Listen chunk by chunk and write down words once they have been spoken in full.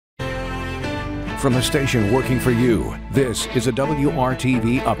from a station working for you. This is a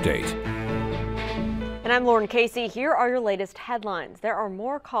WRTV update. And I'm Lauren Casey. Here are your latest headlines. There are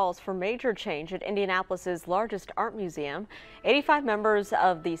more calls for major change at Indianapolis's largest art museum. 85 members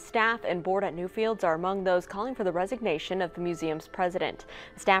of the staff and board at Newfields are among those calling for the resignation of the museum's president.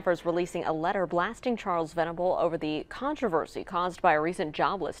 Staffers releasing a letter blasting Charles Venable over the controversy caused by a recent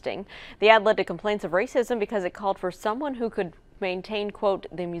job listing. The ad led to complaints of racism because it called for someone who could maintain, quote,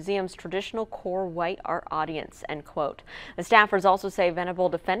 the museum's traditional core white art audience, end quote. The staffers also say Venable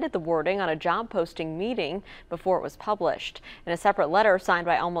defended the wording on a job posting meeting before it was published. In a separate letter signed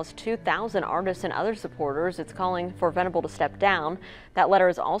by almost 2,000 artists and other supporters, it's calling for Venable to step down. That letter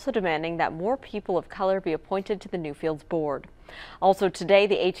is also demanding that more people of color be appointed to the Newfields board. Also today,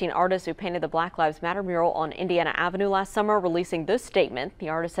 the 18 artists who painted the Black Lives Matter mural on Indiana Avenue last summer releasing this statement. The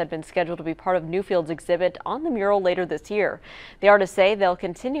artists had been scheduled to be part of Newfields' exhibit on the mural later this year. The artists say they'll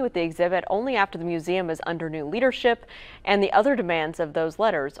continue with the exhibit only after the museum is under new leadership and the other demands of those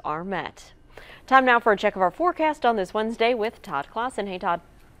letters are met. Time now for a check of our forecast on this Wednesday with Todd Clausen. Hey, Todd.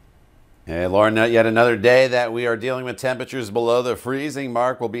 Hey, Lauren, yet another day that we are dealing with temperatures below the freezing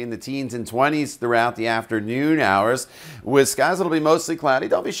mark. Will be in the teens and 20s throughout the afternoon hours. With skies, it'll be mostly cloudy.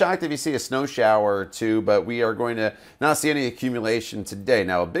 Don't be shocked if you see a snow shower or two, but we are going to not see any accumulation today.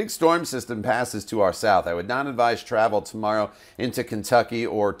 Now, a big storm system passes to our south. I would not advise travel tomorrow into Kentucky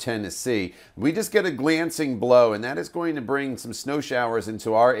or Tennessee. We just get a glancing blow, and that is going to bring some snow showers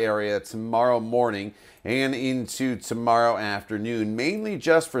into our area tomorrow morning and into tomorrow afternoon, mainly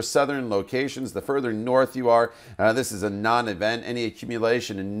just for southern locations. The further north you are, this is a non-event. Any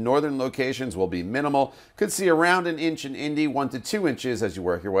accumulation in northern locations will be minimal. Could see around an inch in Indy, 1 to 2 inches as you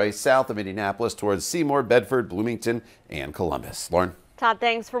work your way south of Indianapolis towards Seymour, Bedford, Bloomington, and Columbus. Lauren? Todd,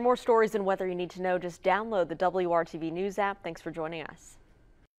 thanks. For more stories and weather you need to know, just download the WRTV News app. Thanks for joining us.